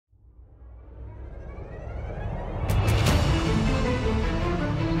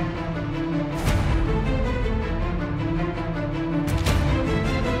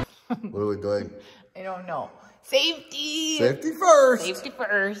What are we doing? I don't know. Safety! Safety first! Safety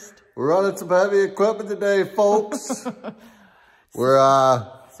first. We're running some heavy equipment today, folks. We're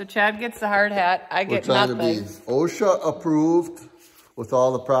So Chad gets the hard hat. I get nothing. We're trying to be OSHA approved with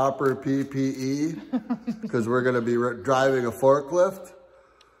all the proper PPE because we're going to be driving a forklift.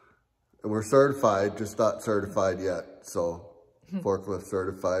 And we're certified, just not certified yet. So forklift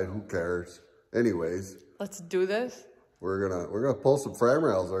certified, who cares? Anyways. Let's do this. We're gonna pull some frame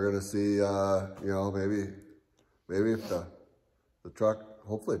rails. We're gonna see, you know, maybe if the truck,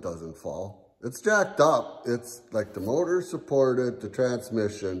 hopefully it doesn't fall. It's jacked up. It's like the motor supported, the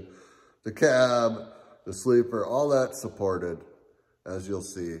transmission, the cab, the sleeper, all that's supported, as you'll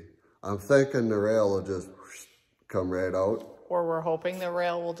see. I'm thinking the rail will just come right out. Or we're hoping the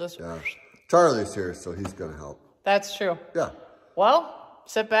rail will just... Yeah. Charlie's here, so he's gonna help. That's true. Yeah. Well,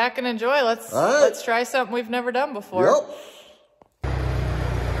 sit back and enjoy. Let's try something we've never done before. Yep.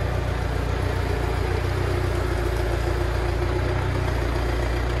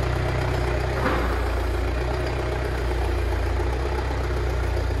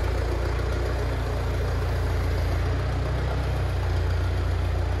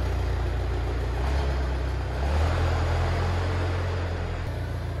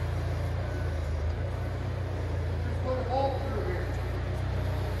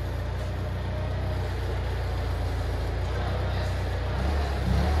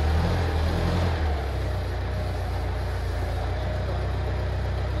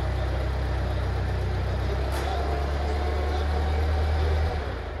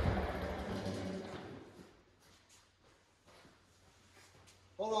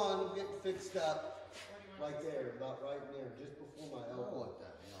 Hold on, I'm getting fixed up. Right there, about right near, just before my elbow. Like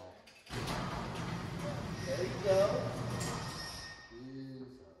that, There you go.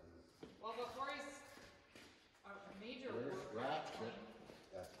 Well, before he's a major work.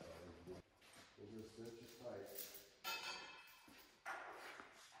 That's right. We'll just cinch it tight.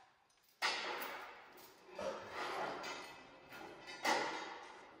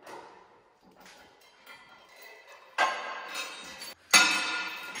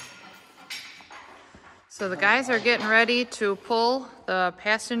 So the guys are getting ready to pull the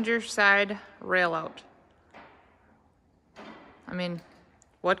passenger side rail out. I mean,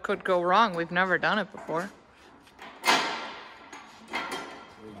 what could go wrong? We've never done it before.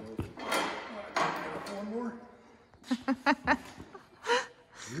 One more?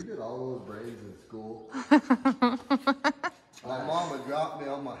 You did all those brains in school. My mama dropped me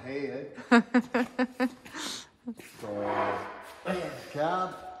on my head. So,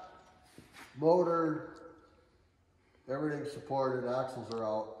 cab, motor, everything's supported, axles are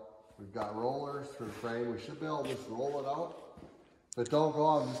out. We've got rollers for the frame. We should be able to just roll it out. If it don't go,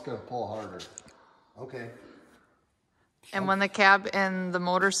 I'm just gonna pull harder. Okay. And when the cab and the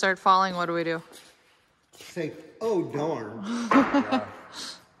motor start falling, what do we do? Say, oh darn. Yeah.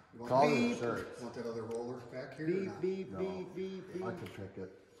 Call the insurance. Want that other roller back here? Beep, beep, beep. I can pick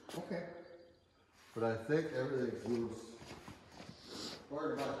it. Okay. But I think everything's loose.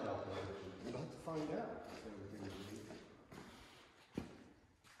 Where about calculation? We'll have to find out.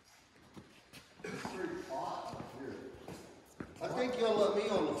 I think you'll let me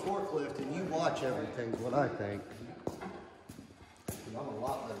on the forklift and you watch everything, what I think. I'm a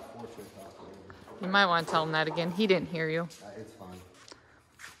lot better forklift operator. You might want to tell him that again. He didn't hear you. It's fine.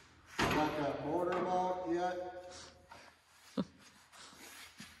 I got that motor mount yet.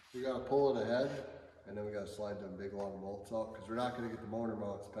 We gotta pull it ahead, and then we gotta slide them big long bolts out, because we're not gonna get the motor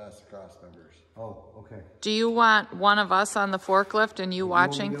mounts past the cross members. Oh, okay. Do you want one of us on the forklift and you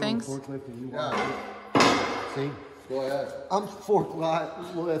watching things? Forklift and you Yeah. See? Go ahead. I'm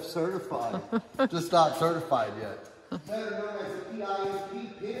forklift certified. Just not certified yet. Better known as a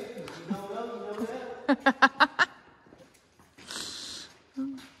PISP pit. If you don't know, you know that.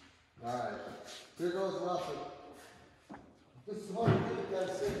 All right. Here goes nothing. This is hard to get that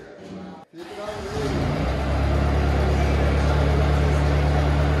cigarette. Keep it on the road.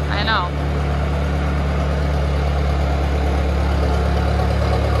 I know.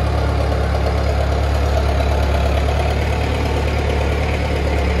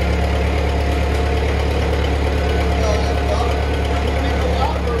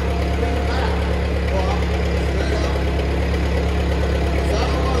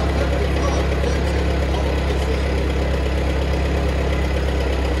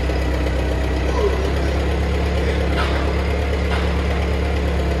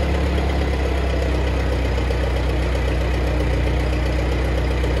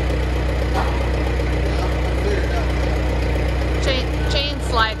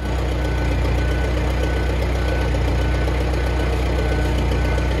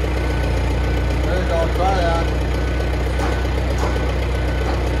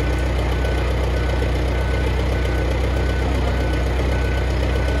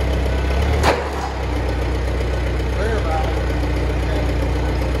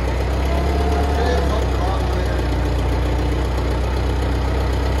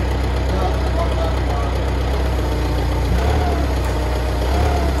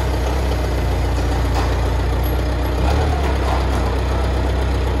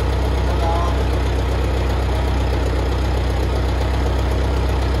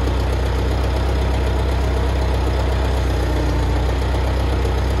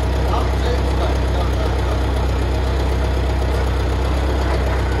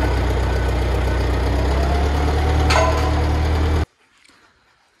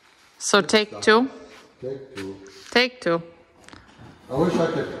 So take two? Take two. Take two. I wish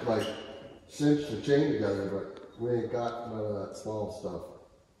I could like cinch the chain together, but we ain't got none of that small stuff.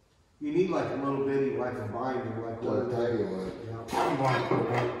 You need like a little bitty, like a binder, like What a tiny one. Yeah. You want to put a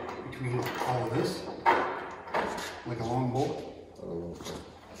bolt between all of this, like a long bolt. I don't know.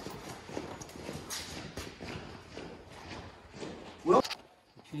 Well,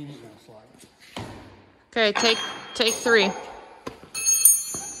 the chain is gonna slide. Okay, take three.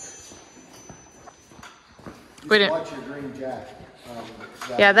 Just Wait a- watch your green jack.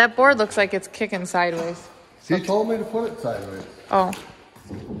 Yeah, that board looks like it's kicking sideways. He told me to put it sideways. Oh, I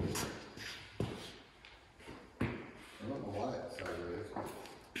don't know why it's sideways.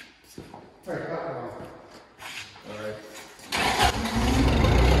 All right.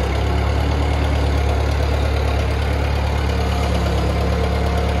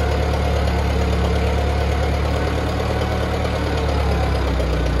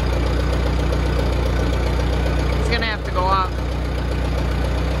 it's gonna have to go up.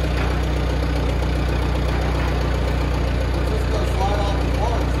 It's just gonna slide off the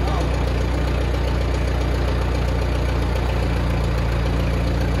boards now.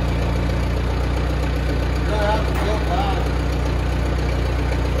 You're gonna have to go back.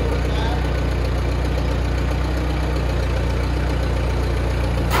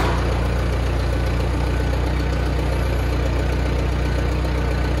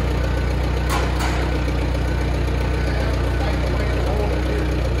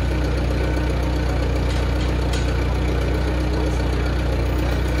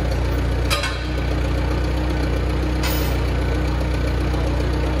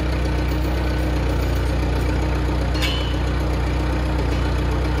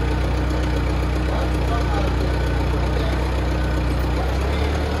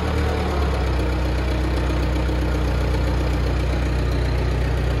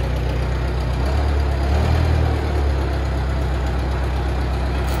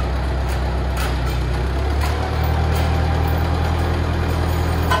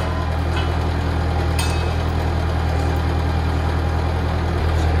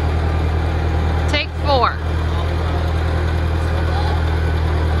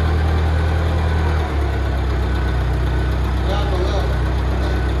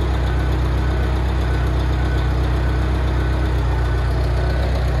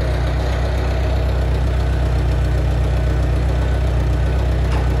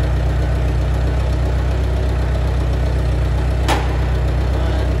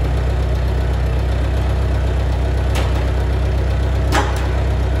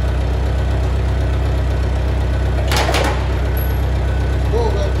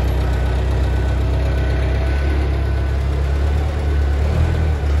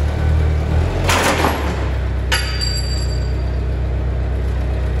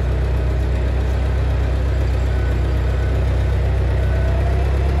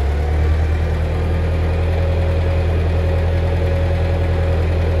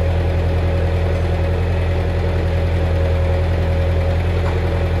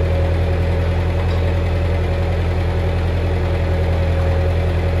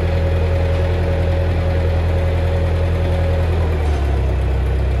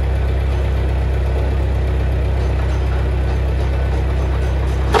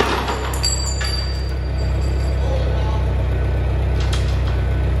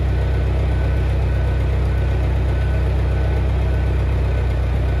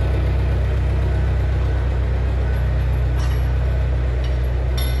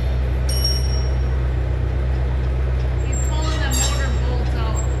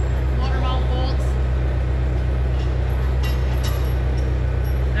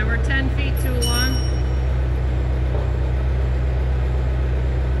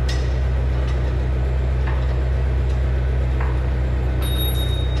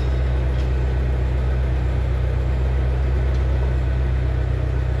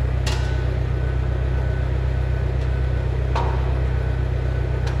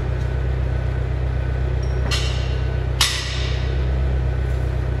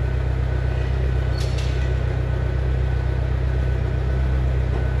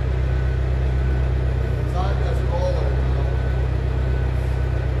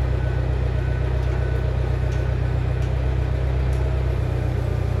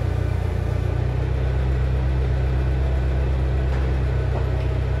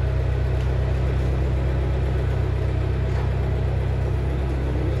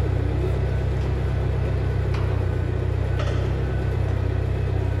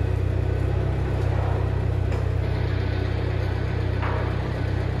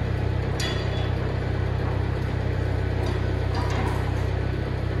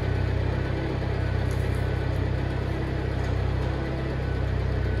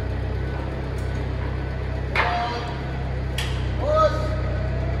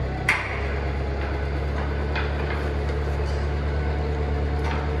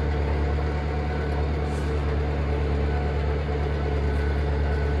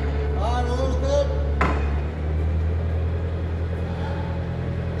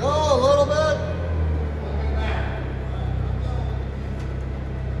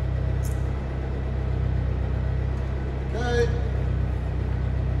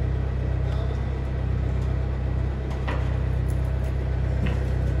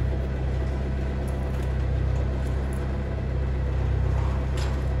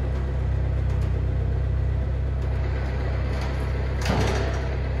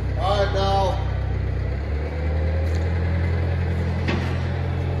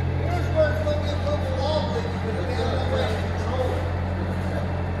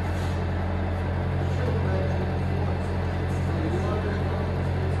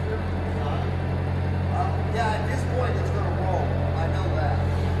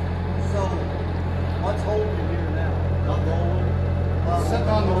 sitting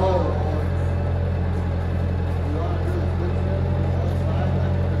on the roller.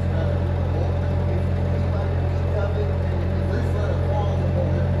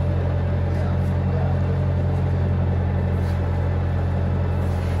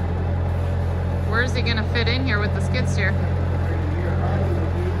 Where's he gonna fit in here with the skid steer?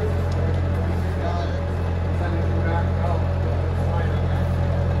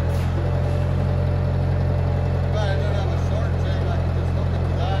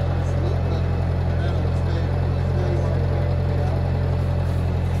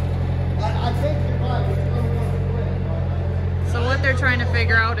 So what they're trying to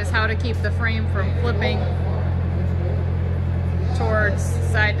figure out is how to keep the frame from flipping towards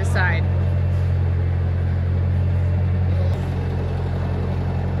side to side.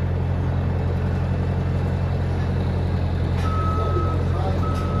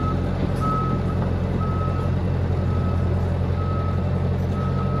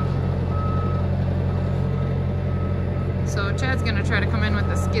 So Chad's gonna try to come in with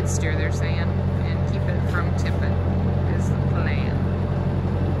the skid steer, they're saying, and keep it from tipping is the plan.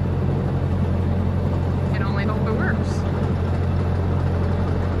 Can only hope it works.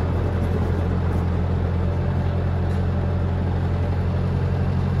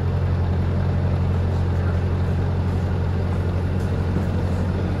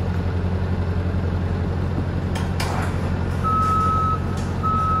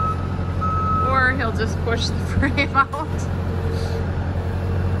 Or he'll just push the frame out.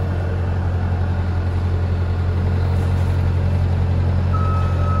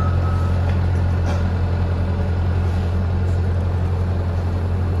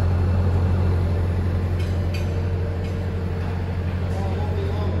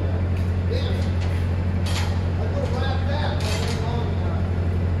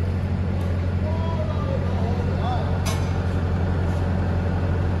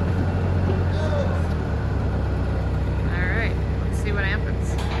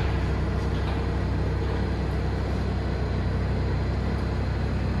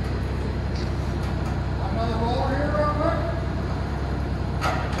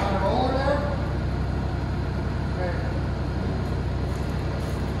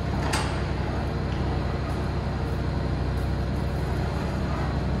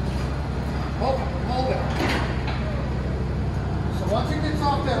 Hold it. So once it gets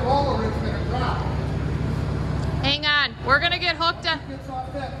off that roller, it's going to drop. Hang on, we're gonna get hooked on. Once it gets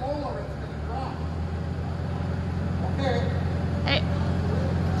off that roller, it's going to drop. Okay. Hey,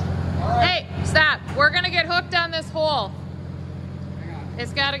 All right. hey, stop. We're gonna get hooked on this hole. Hang on.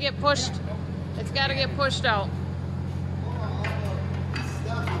 It's gotta get pushed. It's gotta get pushed out.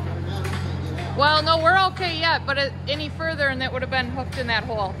 Well, no, we're okay yet, but any further and that would have been hooked in that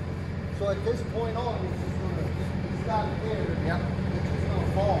hole. So at this point on, it's just going to, it's got it there. Yep. It's just going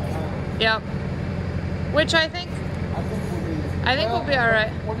to fall. Huh? Yep. Which I think we'll be all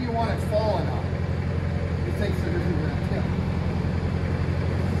right. What do you want it falling on? He thinks it isn't going to tip.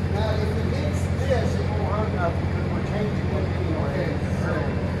 Now, if it hits this, it won't hurt nothing because we're changing it anyway.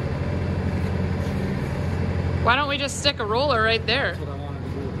 Why don't we just stick a roller right there? That's what I wanted to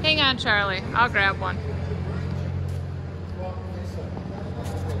do. Hang on, Charlie. I'll grab one.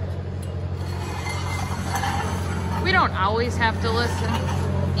 We don't always have to listen,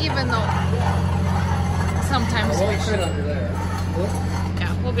 even though sometimes we should. Under there.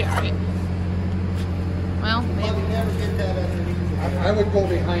 Yeah, we'll be all right. Well, Well, maybe. you never get that underneath. I would go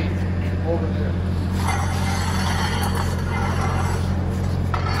behind, over there.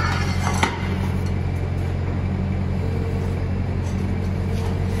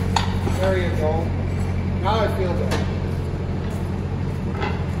 There you go. Now I feel better.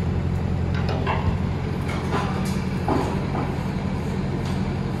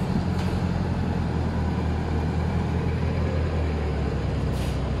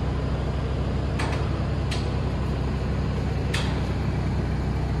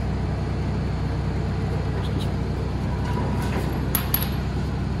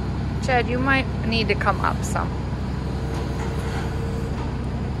 Chad, you might need to come up some.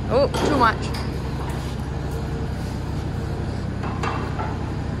 Oh, too much.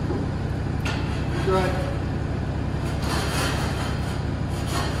 Good.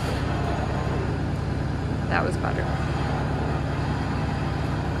 That was better.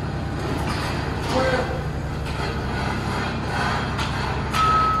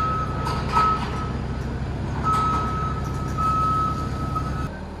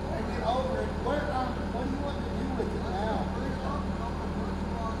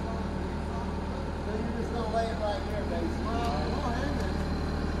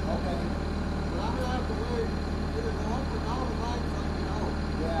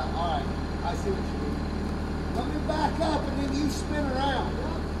 see what you mean. Let me back up and then you spin around.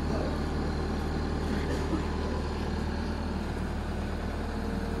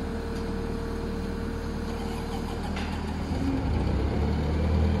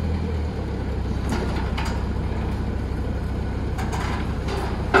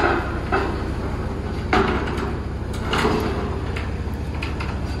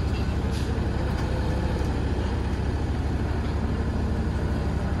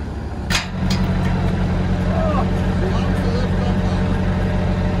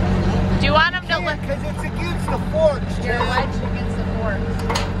 Because it's against the forks, Your wedge against the forks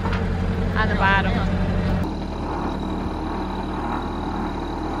on the bottom.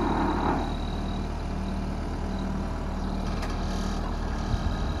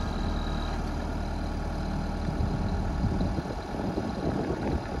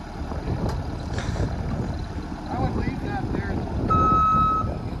 I would leave that there.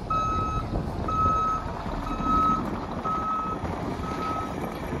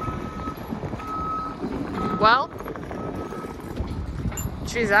 Well,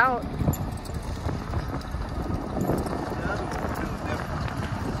 she's out.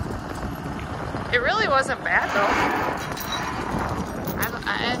 It really wasn't bad though.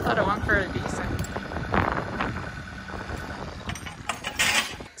 I thought it went pretty decent.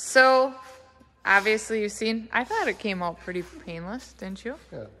 So, obviously you've seen, I thought it came out pretty painless, didn't you?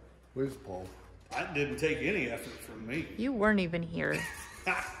 Yeah, we just pulled. That didn't take any effort from me. You weren't even here.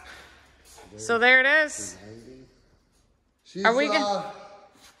 So there it is. She's, Are we gonna?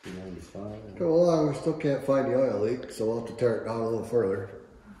 Come along, we still can't find the oil leak, so we'll have to tear it down a little further.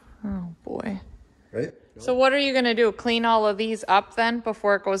 Oh boy. Right? So what are you gonna do? Clean all of these up then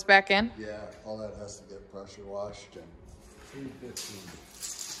before it goes back in? Yeah, all that has to get pressure washed and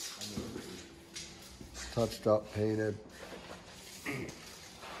touched up, painted.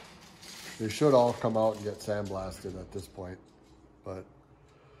 They should all come out and get sandblasted at this point, but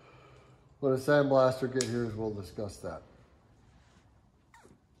when a sandblaster get here, we'll discuss that.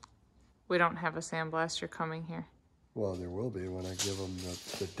 We don't have a sandblaster coming here. Well, there will be when I give them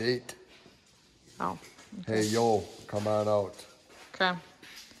the date. Oh. Hey, yo, come on out. Okay.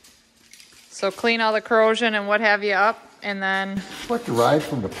 So clean all the corrosion and what have you up, and then... It's like the ride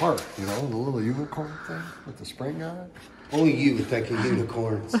from the park, you know, the little unicorn thing with the spring on it. Only you would think of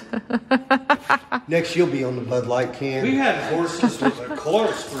unicorns. Next, you'll be on the Bud Light can. We had horses with a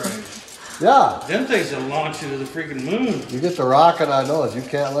color spray. Yeah. Them things will launch you to the freaking moon. You get the rocking on those, you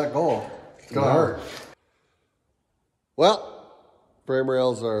can't let go. It's gonna hurt. Well, frame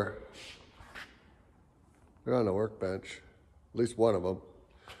rails are, they're on the workbench, at least one of them.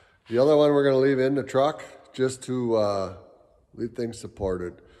 The other one we're gonna leave in the truck just to leave things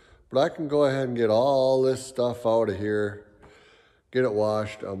supported. But I can go ahead and get all this stuff out of here, get it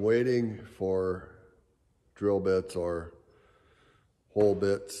washed. I'm waiting for drill bits or hole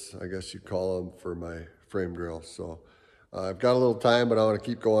bits, I guess you call them, for my frame drill. So I've got a little time, but I want to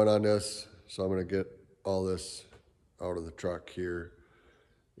keep going on this. So I'm going to get all this out of the truck here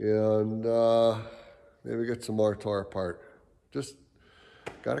and maybe get some more tore apart. Just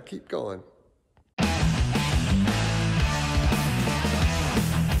got to keep going.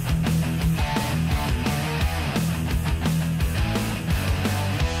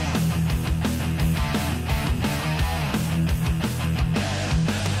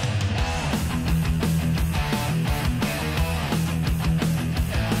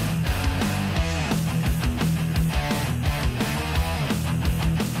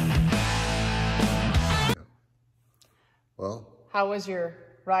 Well, How was your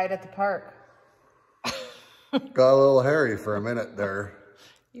ride at the park? got a little hairy for a minute there.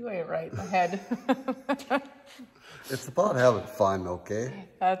 You ate right ahead. It's about having fun, okay?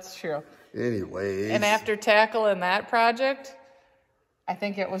 That's true. Anyways. And after tackling that project, I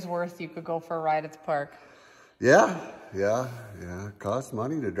think it was worth you could go for a ride at the park. Yeah. It costs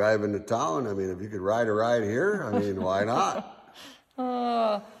money to drive into town. I mean, if you could ride a ride here, I mean, why not?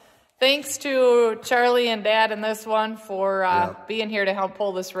 Thanks to Charlie and Dad in this one for being here to help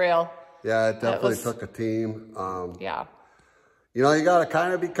pull this rail. Yeah, it definitely took a team. Yeah. You know, you got to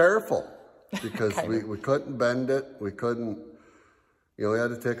kind of be careful because we couldn't bend it. We couldn't, you know, we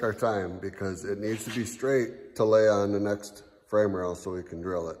had to take our time because it needs to be straight to lay on the next frame rail so we can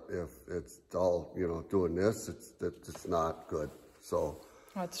drill it. If it's all, you know, doing this, it's not good. So.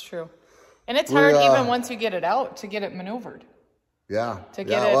 That's true. And it's hard even once you get it out to get it maneuvered. Yeah. To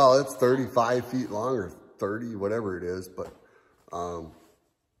get it. Well, it's 35 feet long or 30, whatever it is. But,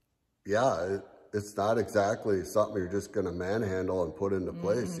 yeah, it's not exactly something you're just going to manhandle and put into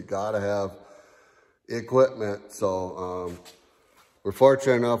place. You got to have equipment. So, we're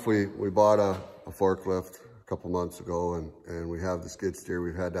fortunate enough, we bought a forklift a couple months ago, and we have the skid steer.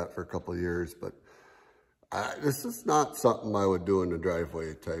 We've had that for a couple of years, but this is not something I would do in the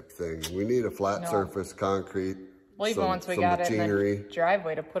driveway type thing. We need a flat surface, concrete. Well, even once we got machinery. It in the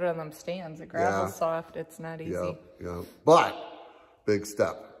driveway to put it on them stands, the gravel's soft, it's not easy. Yeah. But big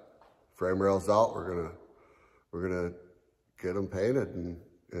step. Frame rails out. We're gonna get them painted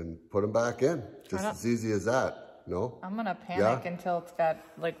and put them back in. Just as easy as that. No. I'm gonna panic until it's got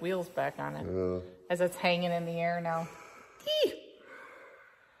like wheels back on it, as it's hanging in the air now. Eee!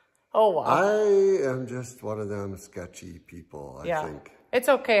 Oh wow. I am just one of them sketchy people. I think it's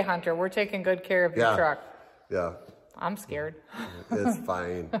okay, Hunter. We're taking good care of your truck. Yeah. I'm scared. It's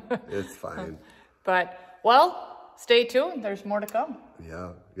fine. It's fine. But, well, stay tuned. There's more to come.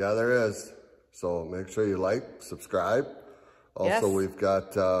 Yeah, there is. So make sure you like, subscribe. Also, we've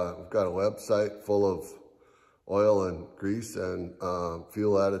got a website full of oil and grease and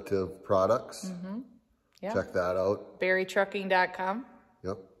fuel additive products. Check that out. berrytrucking.com.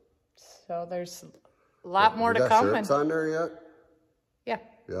 Yep. So there's a lot more to come. Shirts on there yet? Yeah.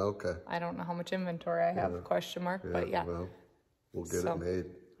 Yeah, okay. I don't know how much inventory I have, question mark, but well, we'll get it made.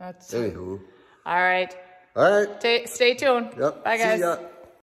 That's Anywho. All right. All right. Stay tuned. Yep. Bye, guys. See ya.